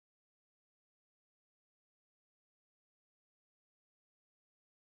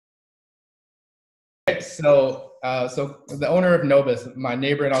So the owner of Novus, my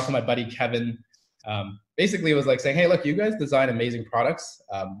neighbor and also my buddy Kevin, basically was like saying, hey, look, you guys design amazing products.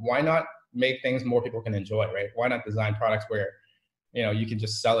 Why not make things more people can enjoy, right? Why not design products where, you can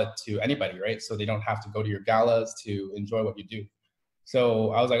just sell it to anybody, right? So they don't have to go to your galas to enjoy what you do.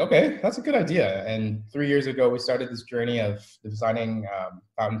 So I was like, okay, that's a good idea. And 3 years ago, we started this journey of designing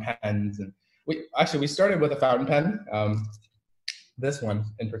fountain pens. And we started with a fountain pen, this one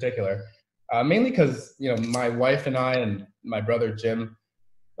in particular, mainly because, my wife and I and my brother, Jim,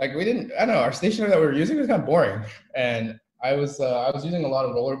 like I don't know, our stationery that we were using was kind of boring. And I was using a lot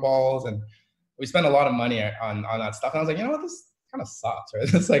of roller balls, and we spent a lot of money on that stuff. And I was like, you know what, this kind of sucks,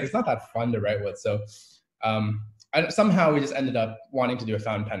 right? It's not that fun to write with. So somehow we just ended up wanting to do a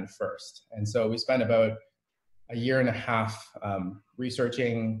fountain pen first. And so we spent about a year and a half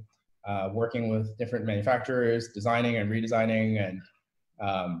researching, working with different manufacturers, designing and redesigning. And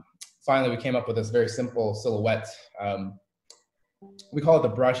finally we came up with this very simple silhouette. We call it the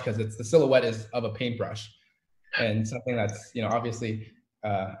brush because the silhouette is of a paintbrush, and something that's, obviously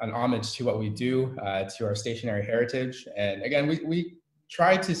an homage to what we do, to our stationery heritage. And again, we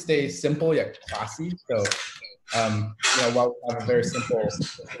try to stay simple yet classy. So, while we have a very simple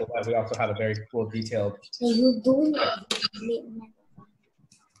silhouette, we also have a very cool detailed.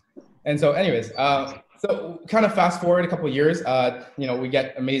 And so anyways, so kind of fast forward a couple of years, we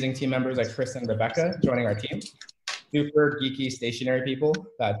get amazing team members like Chris and Rebecca joining our team. Super geeky stationery people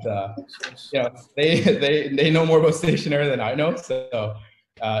that, they know more about stationery than I know. So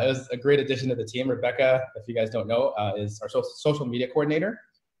it was a great addition to the team. Rebecca, if you guys don't know, is our social media coordinator.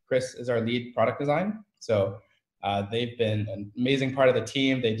 Chris is our lead product design. So they've been an amazing part of the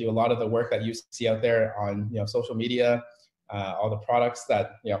team. They do a lot of the work that you see out there on, social media, all the products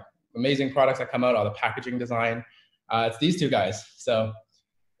that, amazing products that come out, all the packaging design. It's these two guys. So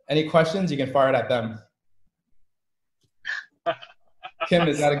any questions, you can fire it at them. Kim,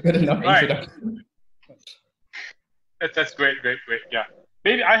 is that a good enough introduction? That's great. Yeah.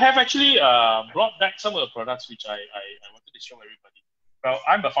 Maybe I have actually brought back some of the products which I wanted to show everybody. Well,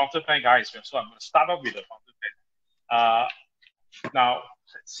 I'm a fountain pen guy as well, so I'm going to start off with a fountain pen. Now,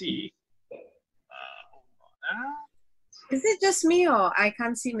 let's see. Is it just me or I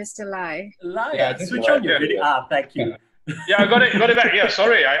can't see Mr. Lai? Lai, yeah, switch on your video. Thank you. Yeah, I got it back. Yeah,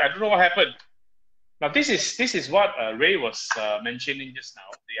 sorry, I don't know what happened. Now, this is what Ray was mentioning just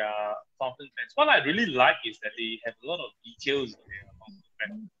now. They are fountain pens. What I really like is that they have a lot of details in their fountain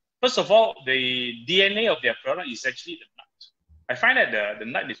pen. First of all, the DNA of their product is actually the nut. I find that the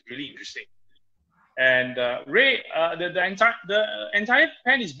nut is really interesting. And Ray, the entire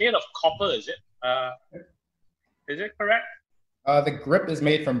pen is made of copper, is it? Is it correct? The grip is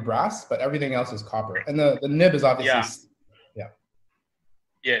made from brass, but everything else is copper. And the nib is obviously, yeah.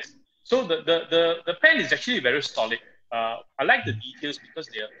 Yes. So the pen is actually very solid. I like the details because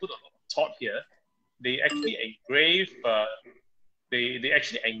they have put a lot of thought here. They actually engrave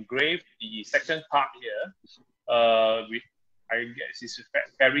the second part here with, I guess it's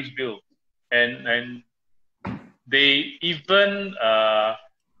Ferris Wheel, and they even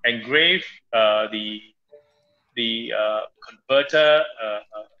engrave the converter,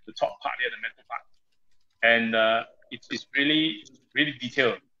 the top part here, the metal part, and it's really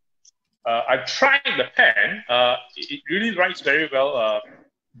detailed. I've tried the pen. It really writes very well,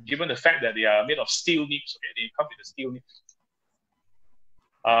 given the fact that they are made of steel nibs. Okay? They come with the steel nibs.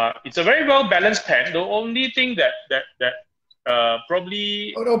 It's a very well balanced pen. The only thing that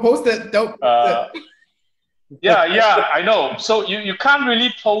probably. Oh no! Post it. Don't. Yeah, I know. So you can't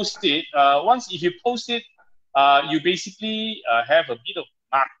really post it. If you post it, you basically have a bit of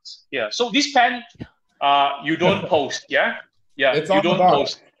marks here. So this pen, you don't post. Yeah, it's you don't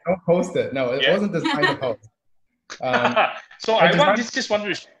post. Don't post it. No, it wasn't designed to post. So I want just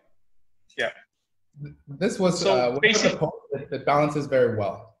one. Yeah. This was so it balances very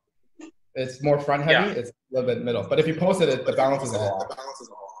well. It's more front heavy. Yeah. It's a little bit middle. But if you post it, the balance is all off.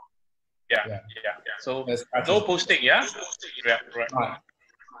 Yeah. So no posting. Yeah. Yeah. Right.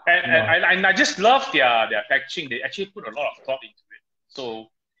 And I just love their packaging. They actually put a lot of thought into it.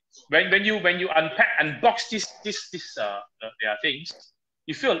 So when you unbox their things,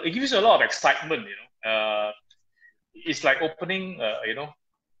 you feel it gives you a lot of excitement. It's like opening a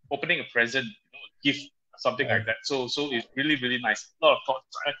present, a gift, something like that. So it's really nice. A lot of thought.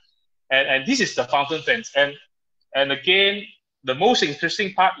 Right? And this is the fountain pens. And again, the most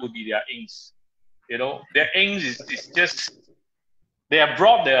interesting part would be their inks. Their inks is just, they have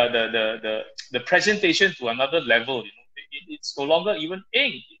brought the presentation to another level. It's no longer even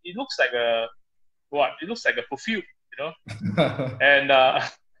ink. It looks like a perfume. And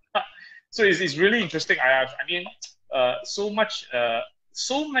So it's really interesting. I mean, so much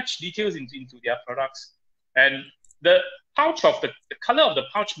details into their products, and the pouch of the color of the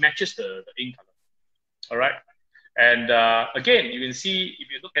pouch matches the ink color. All right, and again, you can see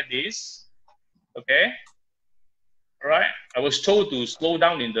if you look at this, okay. All right, I was told to slow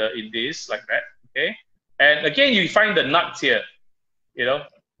down in this like that, okay. And again, you find the nuts here, you know,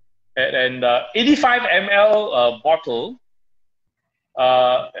 and 85 ml bottle.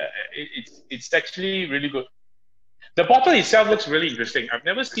 It's actually really good. The bottle itself looks really interesting. I've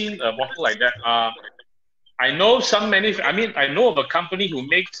never seen a bottle like that. I know I know of a company who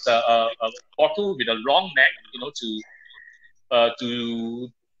makes a bottle with a long neck, you know,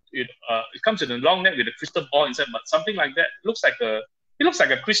 it comes in a long neck with a crystal ball inside, but something like that looks like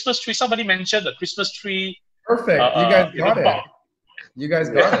a Christmas tree. Somebody mentioned the Christmas tree. Perfect. You guys got it. You guys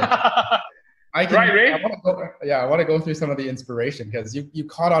got it. I want to go through some of the inspiration because you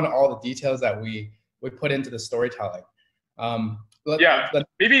caught on all the details that we put into the storytelling.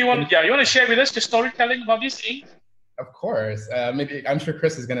 Maybe you want to share with us the storytelling about this ink? Of course. Maybe I'm sure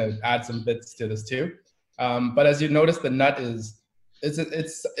Chris is going to add some bits to this too. But as you notice, the nut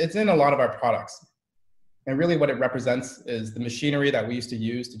it's in a lot of our products. And really what it represents is the machinery that we used to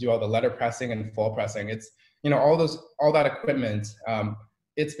use to do all the letter pressing and full pressing. It's, you know, all that equipment,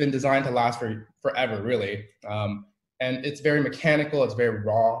 it's been designed to last for forever, really. And it's very mechanical, it's very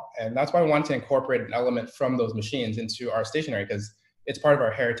raw. And that's why I want to incorporate an element from those machines into our stationery because it's part of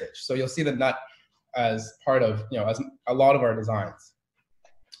our heritage. So you'll see the nut as part of, you know, as a lot of our designs.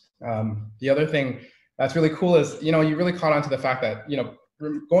 The other thing that's really cool is, you know, you really caught on to the fact that, you know,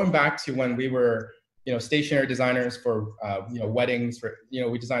 going back to when we were, you know, stationery designers for, you know, weddings,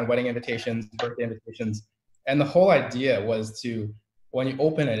 we designed wedding invitations, birthday invitations. And the whole idea was to, when you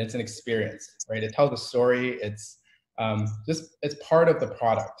open it, it's an experience, right? It tells a story. It's it's part of the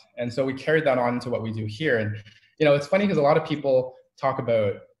product. And so we carried that on to what we do here. And, you know, it's funny because a lot of people talk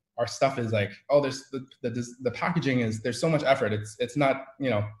about our stuff is like, oh, there's the packaging is, there's so much effort. It's not, you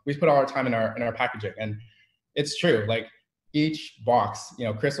know, we put all our time in our packaging, and it's true. Like each box, you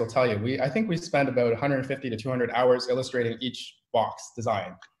know, Chris will tell you, I think we spend about 150 to 200 hours illustrating each box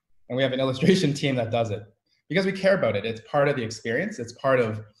design. And we have an illustration team that does it because we care about it. It's part of the experience. It's part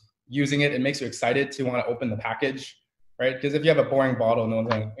of using it. It makes you excited to want to open the package, right? Because if you have a boring bottle, no one's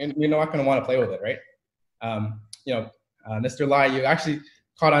going, you're not going to want to play with it, right? You know, Mr. Lai, you actually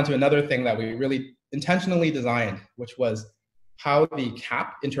caught on to another thing that we really intentionally designed, which was how the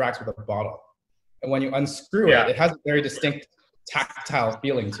cap interacts with the bottle. And when you unscrew it, it has a very distinct tactile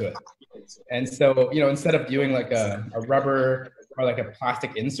feeling to it. And so, you know, instead of doing like a rubber or like a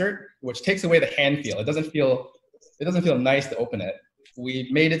plastic insert, which takes away the hand feel, it doesn't feel nice to open it. We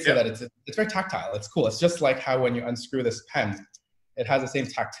made it so that it's very tactile. It's cool. It's just like how when you unscrew this pen, it has the same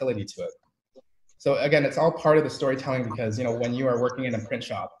tactility to it. So again, it's all part of the storytelling because, you know, when you are working in a print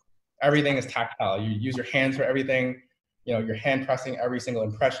shop, everything is tactile. You use your hands for everything. You know, you're hand pressing every single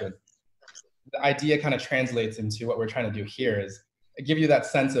impression. The idea kind of translates into what we're trying to do here is give you that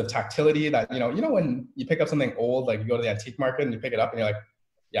sense of tactility that, you know, when you pick up something old, like you go to the antique market and you pick it up and you're like,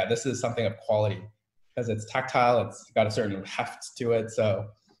 yeah, this is something of quality because it's tactile. It's got a certain heft to it. So,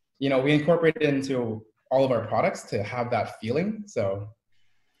 you know, we incorporate it into all of our products to have that feeling. So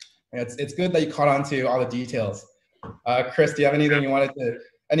it's good that you caught on to all the details. Chris, do you have anything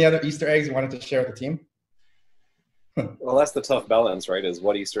any other Easter eggs you wanted to share with the team? Well, that's the tough balance, right? Is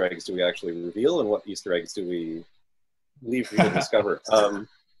what Easter eggs do we actually reveal and what Easter eggs do we leave for you to discover?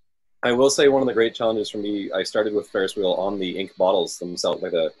 I will say one of the great challenges for me, I started with Ferris Wheel on the ink bottles themselves,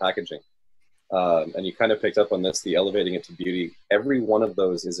 like the packaging. And you kind of picked up on this, the elevating it to beauty. Every one of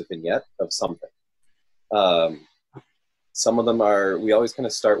those is a vignette of something. Some of them are, we always kind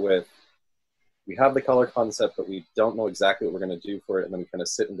of start with, we have the color concept, but we don't know exactly what we're going to do for it. And then we kind of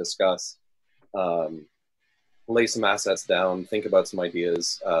sit and discuss, lay some assets down, think about some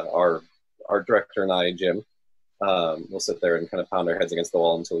ideas. Our director and I, Jim, we'll sit there and kind of pound our heads against the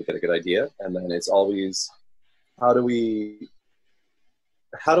wall until we get a good idea. And then it's always, how do we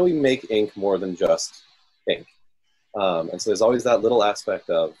make ink more than just ink? And so there's always that little aspect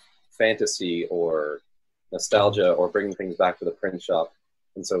of fantasy or nostalgia or bringing things back to the print shop.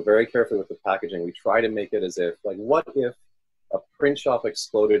 And so very carefully with the packaging, we try to make it as if, like, what if a print shop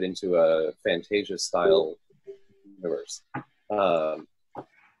exploded into a Fantasia style universe?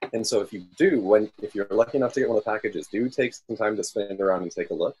 And so if you do, if you're lucky enough to get one of the packages, do take some time to spin it around and take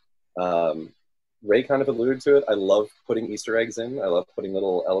a look. Ray kind of alluded to it. I love putting Easter eggs in. I love putting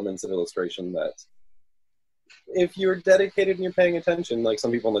little elements of illustration that, if you're dedicated and you're paying attention, like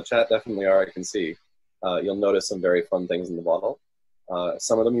some people in the chat definitely are, I can see, you'll notice some very fun things in the bottle.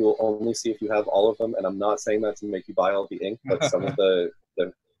 Some of them you will only see if you have all of them, and I'm not saying that to make you buy all the ink, but some of the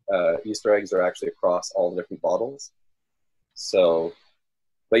Easter eggs are actually across all the different bottles. So,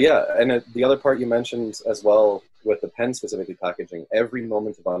 but yeah, and the other part you mentioned as well with the pen specifically packaging, every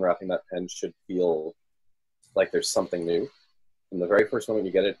moment of unwrapping that pen should feel like there's something new. From the very first moment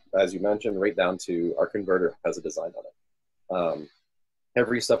you get it, as you mentioned, right down to our converter has a design on it.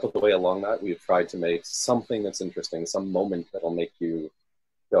 Every step of the way along that, we've tried to make something that's interesting, some moment that'll make you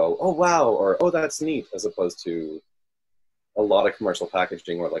go, oh, wow, or oh, that's neat, as opposed to a lot of commercial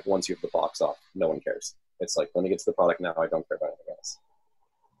packaging where, like, once you have the box off, no one cares. It's like, let me get to the product now, I don't care about anything else.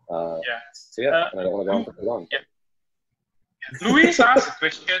 So yeah, and I don't want to go on for too long. Yeah. Louis asked a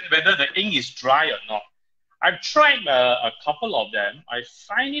question whether the ink is dry or not. I've tried a couple of them. I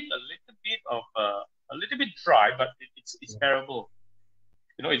find it a little bit dry, but it's bearable.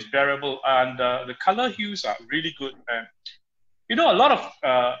 You know, it's bearable, and the color hues are really good. And you know, a lot of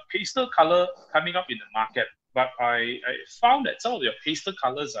pastel color coming up in the market, but I found that some of your pastel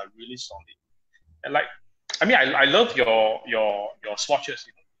colors are really solid. And like, I mean, I love your swatches.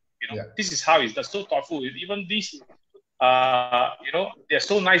 You know, this is how it's done, so thoughtful. Even these, you know, they're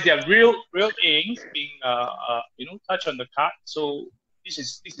so nice. They are real inks being you know, touched on the card. So this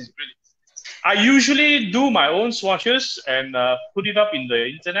is really. I usually do my own swatches and put it up in the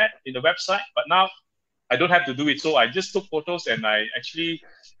internet, in the website, but now I don't have to do it. So I just took photos and I actually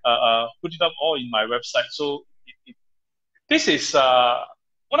put it up all in my website. So this is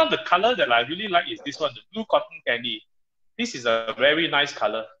one of the color that I really like is this one, the blue cotton candy. This is a very nice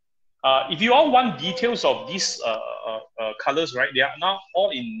color. If you all want details of these colors, right, they are now all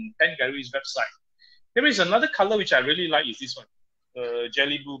in PenGallery's website. There is another color which I really like is this one,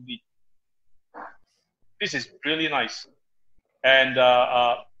 Jelly Blue Bead. This is really nice. And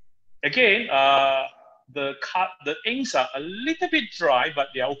again, the inks are a little bit dry, but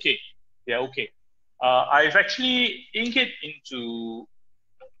they're okay. They're okay. I've actually inked it into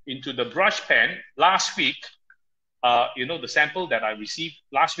the brush pen last week. You know, the sample that I received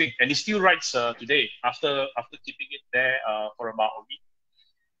last week, and it still writes today after keeping it there for about a week.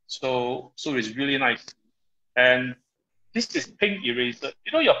 So it's really nice. And this is pink eraser.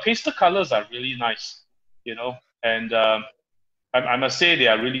 You know, your pastel colors are really nice. You know, and I must say they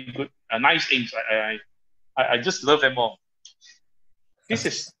are really good, nice inks. I just love them all. This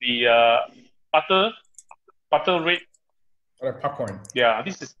is the butter red. Or popcorn. Yeah,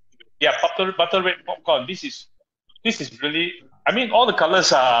 this is butter red popcorn. This is really. I mean, all the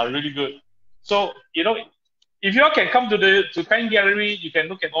colors are really good. So you know, if you all can come to PenGallery, you can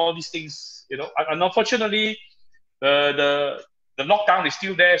look at all these things. You know, and unfortunately, the lockdown is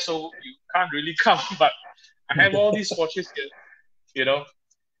still there, so you can't really come. But I have all these swatches here, you know.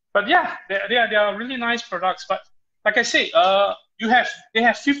 But yeah, they are really nice products. But like I say, they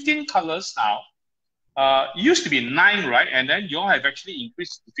have 15 colors now. It used to be 9, right? And then you all have actually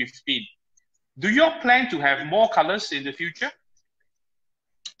increased to 15. Do you all plan to have more colors in the future?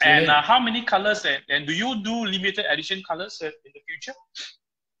 And how many colors? And do you do limited edition colors in the future?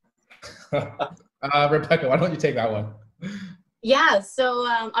 Rebecca, why don't you take that one? Yeah, so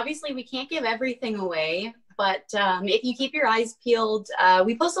obviously we can't give everything away, but if you keep your eyes peeled,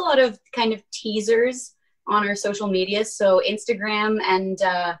 we post a lot of kind of teasers on our social media, so Instagram and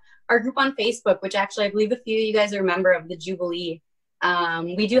our group on Facebook, which actually I believe a few of you guys are a member of, the Jubilee.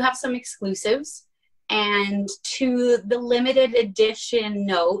 We do have some exclusives, and to the limited edition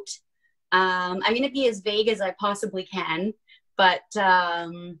note, I'm going to be as vague as I possibly can, but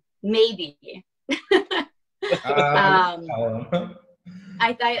maybe.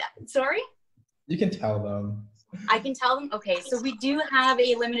 Sorry? You can tell them. I can tell them? Okay, so we do have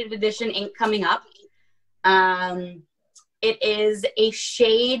a limited edition ink coming up. It is a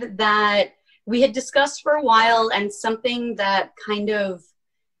shade that we had discussed for a while, and something that kind of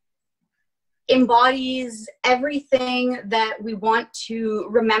embodies everything that we want to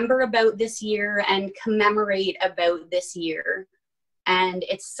remember about this year and commemorate about this year. And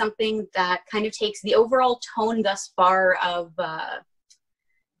it's something that kind of takes the overall tone thus far of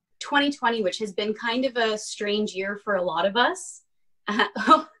 2020, which has been kind of a strange year for a lot of us.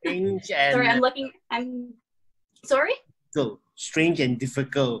 Sorry, I'm sorry? So strange and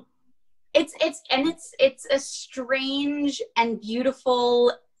difficult. It's a strange and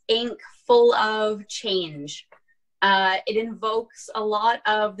beautiful ink full of change. It invokes a lot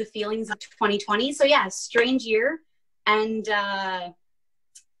of the feelings of 2020. So yeah, strange year and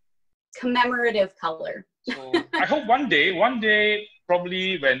commemorative color. So I hope one day,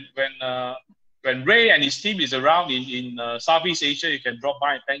 probably when Ray and his team is around in Southeast Asia, you can drop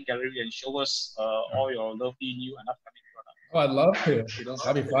by PenGallery and show us all your lovely new and upcoming products. Oh, I'd love to.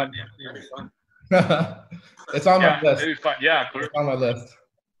 That'd be fun. It's on my list. It'll be fun. Yeah, correct. It's on my list.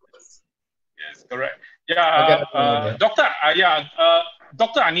 Yes, correct. Dr.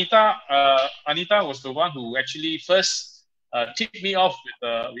 Anita was the one who actually first tipped me off with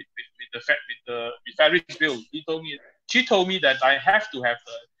Ferris Wheel. She told me that I have to have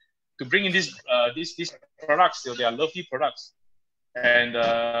to bring in these products. They are lovely products, and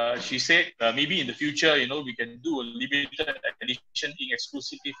she said maybe in the future, we can do a limited edition ink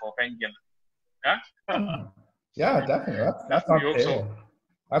exclusively for PenGallery. Yeah. Yeah, definitely. That's on the table.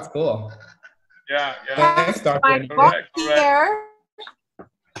 That's cool. Yeah. Thanks, Dr. Correct.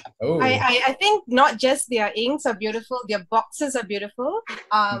 Oh. I think not just their inks are beautiful, their boxes are beautiful.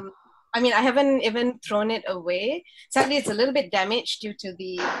 I mean, I haven't even thrown it away. Sadly, it's a little bit damaged due to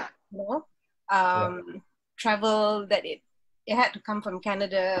the travel that it had to come from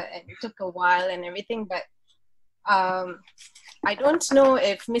Canada, and it took a while and everything. But I don't know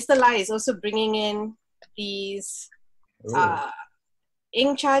if Mr. Lai is also bringing in these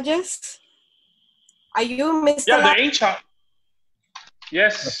ink charges. Are you Mr. Lai? Yeah, the ink charge.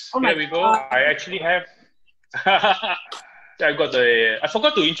 Yes, here we go. I actually have. I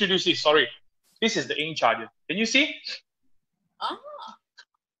forgot to introduce this. Sorry, this is the ink charger. Can you see?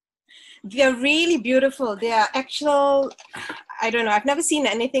 They're really beautiful. They are actual. I don't know. I've never seen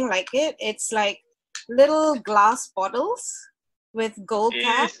anything like it. It's like little glass bottles with gold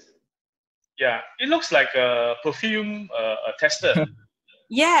caps. Yeah, it looks like a perfume tester.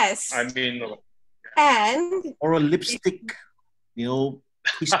 Yes. I mean, or a lipstick, yeah,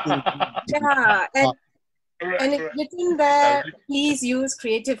 and it's written there, please use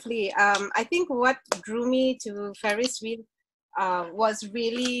creatively. I think what drew me to Ferris Wheel was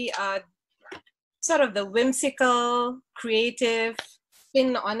really sort of the whimsical, creative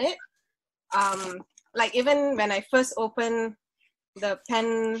spin on it. Like even when I first opened the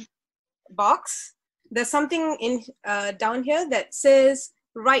pen box, there's something in down here that says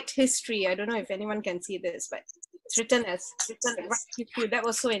 "Write History." I don't know if anyone can see this, but it's written as "Write History." That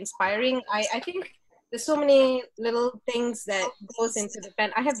was so inspiring. I think there's so many little things that goes into the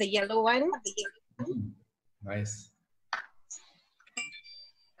pen. I have the yellow one. Nice.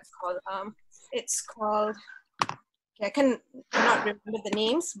 It's called. I cannot remember the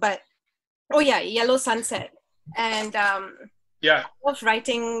names, but Yellow Sunset. And I love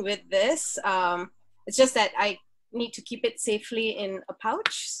writing with this. It's just that I need to keep it safely in a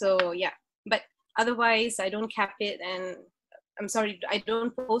pouch. So yeah, but otherwise I don't cap it, and I'm sorry, I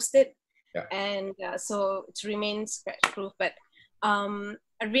don't post it. Yeah. And so it remains scratch proof. But I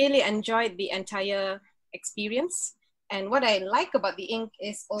really enjoyed the entire experience. And what I like about the ink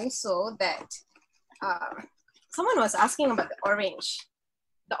is also that someone was asking about the orange.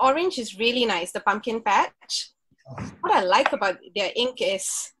 The orange is really nice, the pumpkin patch. What I like about their ink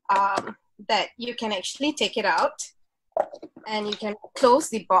is that you can actually take it out and you can close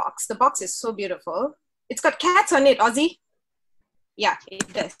the box. The box is so beautiful. It's got cats on it, Ozzy. Yeah,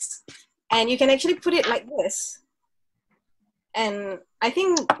 it does. And you can actually put it like this. And I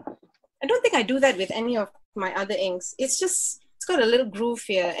don't think I do that with any of my other inks. It's got a little groove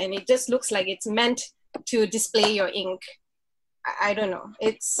here, and it just looks like it's meant to display your ink. I don't know.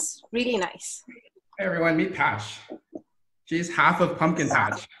 It's really nice. Hey everyone, meet Patch. She's half of Pumpkin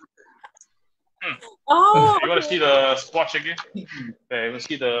Patch. Oh, you want to see the swatch again? Yeah, you want to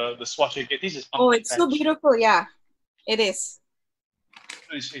see the swatch again? This is Pumpkin it's Patch. So beautiful. Yeah, it is.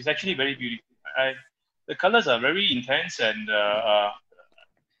 It's actually very beautiful. The colors are very intense, and the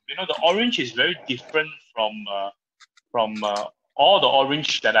orange is very different from all the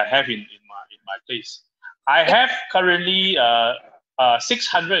orange that I have in my place. I have currently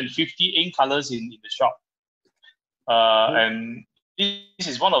 650 ink colors in the shop, and this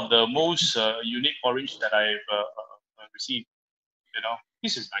is one of the most unique orange that I've received.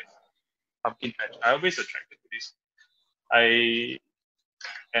 This is nice. Pumpkin patch. I always attracted to this.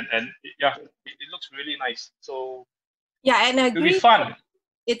 It looks really nice. So yeah, and I agree. It'll be fun.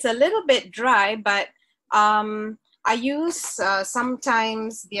 It's a little bit dry, but I use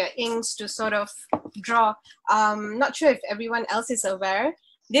sometimes their inks to sort of draw. Not sure if everyone else is aware.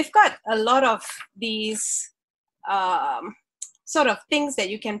 They've got a lot of these sort of things that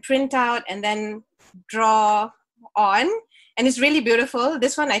you can print out and then draw on. And it's really beautiful.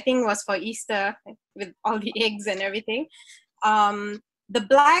 This one I think was for Easter with all the eggs and everything. The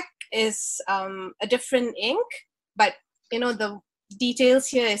black is a different ink, but the details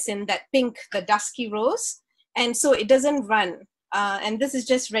here is in that pink, the dusky rose. And so it doesn't run. And this is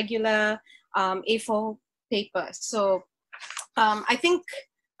just regular A4 paper. So I think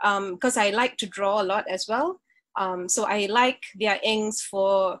because I like to draw a lot as well, So I like their inks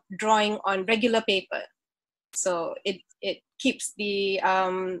for drawing on regular paper. So it keeps the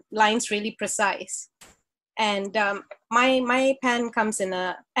lines really precise. And my pen comes in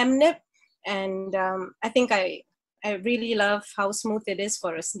a M nib, and I think I really love how smooth it is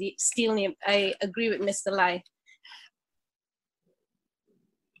for a steel nib. I agree with Mr. Lai.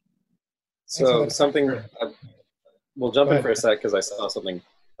 So something, we'll jump in for a sec because I saw something.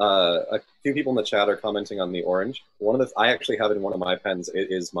 A few people in the chat are commenting on the orange. I actually have it in one of my pens. It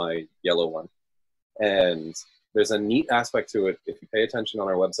is my yellow one. And there's a neat aspect to it. If you pay attention on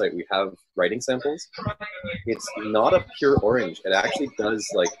our website, we have writing samples. It's not a pure orange. It actually does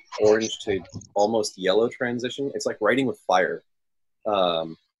like orange to almost yellow transition. It's like writing with fire.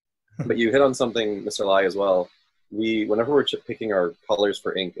 But you hit on something, Mr. Lai, as well. Whenever we're picking our colors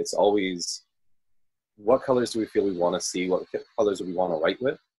for ink, it's always what colors do we feel we want to see? What colors do we want to write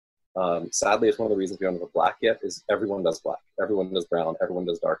with? Sadly, it's one of the reasons we don't have a black yet. Is everyone does black, everyone does brown, everyone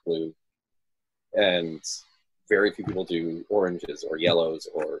does dark blue, and very few people do oranges or yellows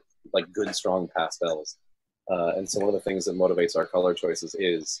or like good strong pastels. And so one of the things that motivates our color choices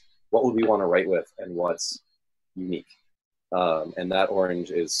is what would we want to write with and what's unique. And that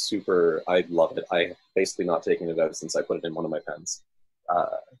orange is super, I love it. I basically not taken it out since I put it in one of my pens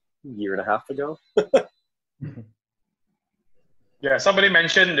a year and a half ago. Yeah, somebody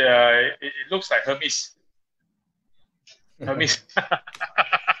mentioned it looks like Hermes. Hermes.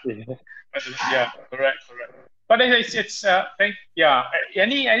 Yeah, correct. But Anybody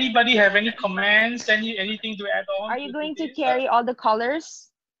have any comments? Anything to add on? Are you going to carry all the colors?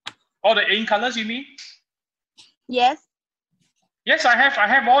 All the ink colors, you mean? Yes. Yes, I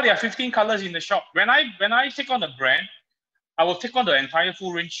have all their 15 colors in the shop. When I take on a brand, I will take on the entire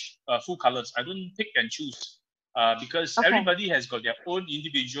full range, full colors. I don't pick and choose because everybody has got their own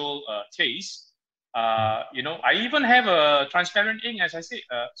individual taste. You know, I even have a transparent ink, as I say.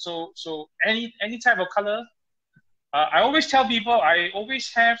 So any type of color. I always tell people I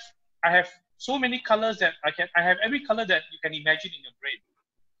have so many colors that I have every color that you can imagine in your brain.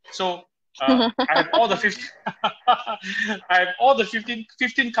 So I have all the 15 I have all the 15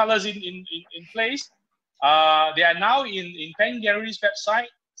 colors in place. They are now in PenGallery's website.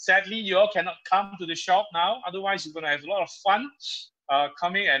 Sadly, you all cannot come to the shop now. Otherwise, you're going to have a lot of fun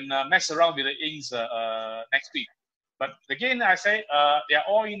coming and mess around with the inks next week. But again, I say they are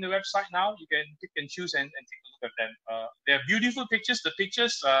all in the website now. You can pick and choose and take a look at them. They're beautiful pictures. The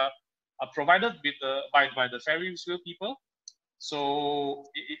pictures are provided with by the Ferris Wheel people. So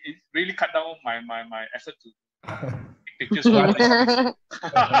it really cut down my effort to take pictures.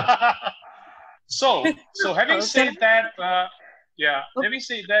 So having said that, having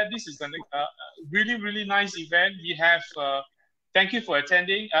said that, this is a really nice event. We have. Thank you for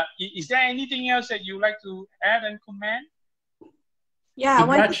attending. Is there anything else that you'd like to add and comment? Yeah, I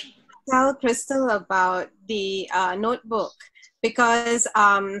want to tell Crystal about the notebook because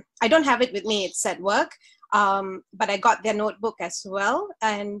I don't have it with me. It's at work. But I got their notebook as well,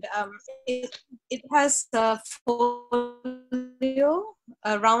 and it has a folio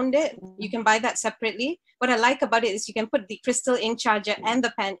around it. You can buy that separately. What I like about it is you can put the crystal ink charger and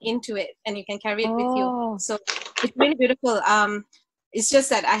the pen into it, and you can carry it with you. So it's really beautiful. It's just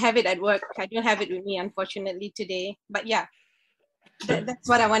that I have it at work. I don't have it with me, unfortunately, today. But yeah, that's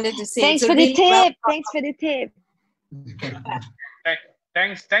what I wanted to say. Thanks for the tip. Thanks for the tip.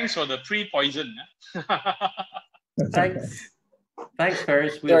 Thanks for the pre-poison. Thanks,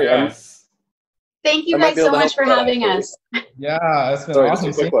 Ferris Wheel Press. Thank you guys so much for having us. Yeah, it's been awesome.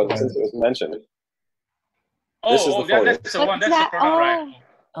 Just a quick one since it was mentioned. That's the one. That's the product, right?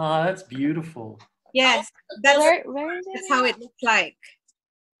 Oh, that's beautiful. Yes, where is it? That's how it looks like.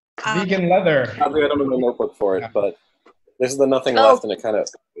 Vegan leather. Sadly, I don't have a notebook for it, but this is the nothing left, and it kind of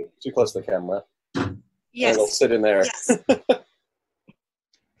too close to the camera. Yes, and it'll sit in there. Yes.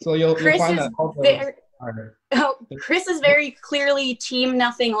 So you'll find that. Chris is very clearly team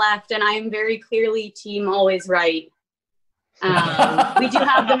nothing left, and I am very clearly team always right. We do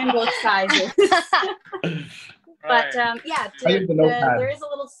have them in both sizes. But there is a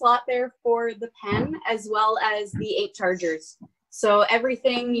little slot there for the pen as well as the 8 chargers. So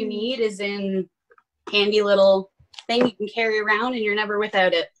everything you need is in handy little thing you can carry around, and you're never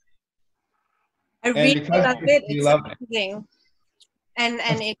without it. I really love it. It's amazing.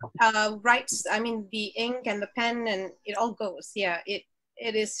 And it writes, I mean, the ink and the pen, and it all goes. Yeah, it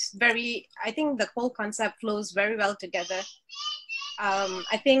is very, I think the whole concept flows very well together.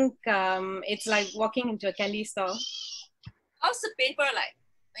 I think it's like walking into a candy store. How's the paper like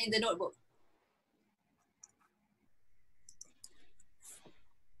in the notebook?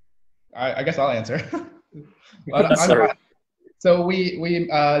 I guess I'll answer. So we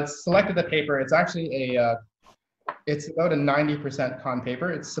selected the paper. It's actually it's about a 90% con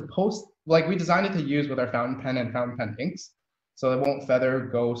paper. It's supposed, like, we designed it to use with our fountain pen and fountain pen inks, so it won't feather,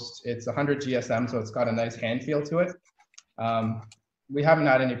 ghost. It's 100 GSM, so it's got a nice hand feel to it. We haven't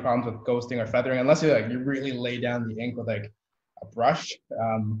had any problems with ghosting or feathering, unless you really lay down the ink with like a brush.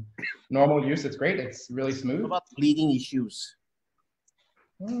 Normal use, it's great. It's really smooth. What about bleeding issues?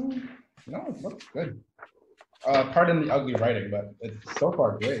 No, it looks good. Pardon the ugly writing, but it's so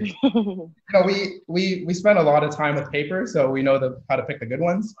far great. We spend a lot of time with paper, so we know how to pick the good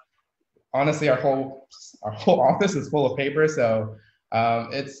ones. Honestly, our whole office is full of paper, so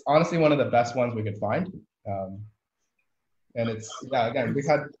it's honestly one of the best ones we could find. And it's, yeah, again, we've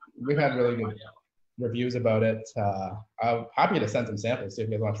had really good reviews about it. I'm happy to send some samples, see if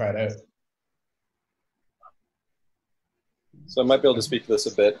you guys want to try it out. So I might be able to speak to this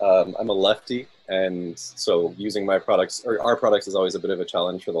a bit. I'm a lefty, and so using my products, or our products, is always a bit of a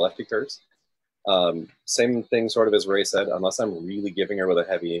challenge for the lefty curves. Same thing sort of as Ray said, unless I'm really giving her with a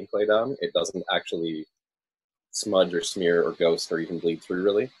heavy ink lay down, it doesn't actually smudge or smear or ghost or even bleed through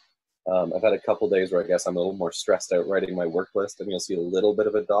really. I've had a couple days where I guess I'm a little more stressed out writing my work list, and you'll see a little bit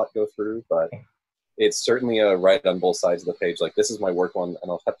of a dot go through, but it's certainly a right on both sides of the page. Like, this is my work one,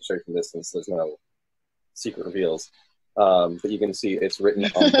 and I'll have to show you from distance. There's no secret reveals. But you can see it's written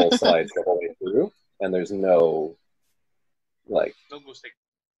on both sides the whole way through, and there's no, like,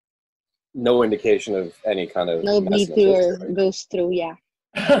 no indication of any kind of No bleed through or goes through, yeah.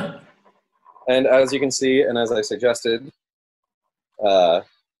 And as you can see, and as I suggested, let's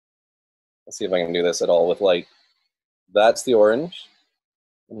see if I can do this at all with light. That's the orange.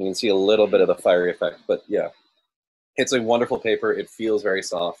 And you can see a little bit of the fiery effect, but yeah, it's a wonderful paper. It feels very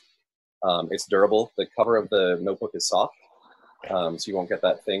soft. It's durable. The cover of the notebook is soft, so you won't get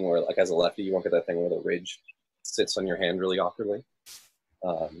that thing where, like, as a lefty, you won't get that thing where the ridge sits on your hand really awkwardly.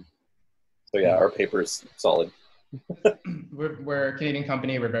 So yeah, our paper is solid. We're a Canadian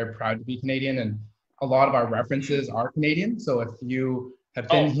company. We're very proud to be Canadian, and a lot of our references are Canadian. So if you have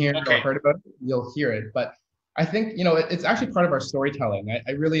been here or heard about it, you'll hear it. But I think, it's actually part of our storytelling.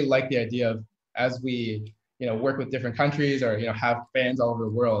 I really like the idea of, as we, work with different countries or, have fans all over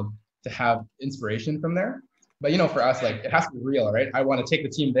the world, to have inspiration from there. But, for us, like, it has to be real, right? I want to take the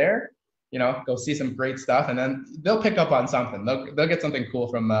team there, go see some great stuff, and then they'll pick up on something. They'll get something cool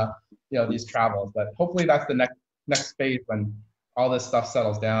from, these travels. But hopefully that's the next phase when all this stuff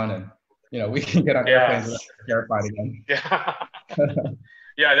settles down and, we can get on airplanes without being terrified again. Yeah.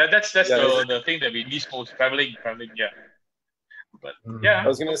 Yeah, that's the thing that we miss most, traveling, yeah. But yeah. I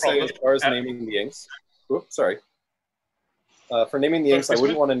was going to say, as far as naming the inks, oops, sorry. For naming the inks, I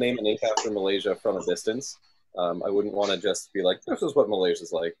wouldn't want to name an ink after Malaysia from a distance. I wouldn't want to just be like, this is what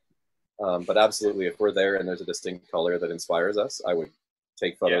Malaysia's like. But absolutely, if we're there and there's a distinct color that inspires us, I would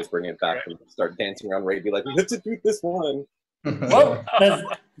take photos, bring it back, and start dancing around Ray, be like, we have to do this one. Well,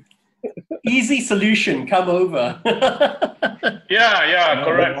 easy solution, come over. Yeah,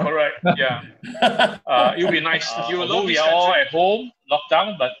 correct. Yeah. It'll be nice. Although we are all at home, locked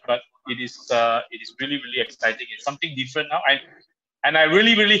down, but it is really, really exciting. It's something different now. And I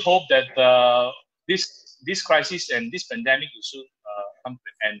really, really hope that this crisis and this pandemic will soon come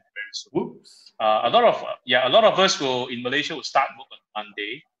to an end very soon. A lot of us in Malaysia will start work on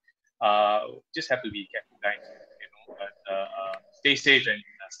Monday. Just have to be careful, guys. But stay safe and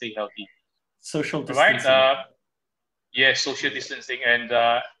stay healthy. Social distancing. Right? Yes, social distancing. And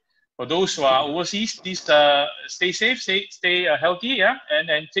for those who are overseas, please stay safe, stay healthy, yeah,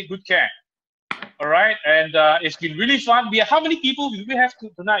 and take good care. All right. And it's been really fun. How many people do we have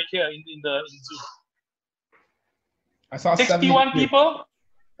tonight here in the Zoom? I saw 61 people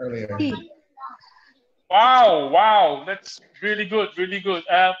earlier. Wow, that's really good, really good.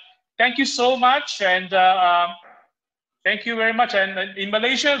 Thank you so much, and thank you very much. And in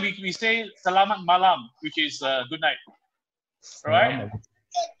Malaysia, we say "Selamat malam," which is good night. All right.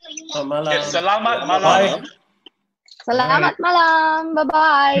 Yes, selamat malam. Selamat malam.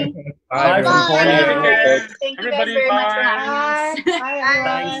 Bye-bye. Bye. Bye. Thank you guys very much for having us. Bye, everyone.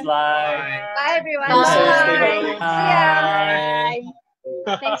 Thanks, Lai. Bye, everyone. Bye. Bye. See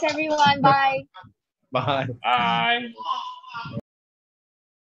ya. Thanks, everyone. Bye. Bye. Bye.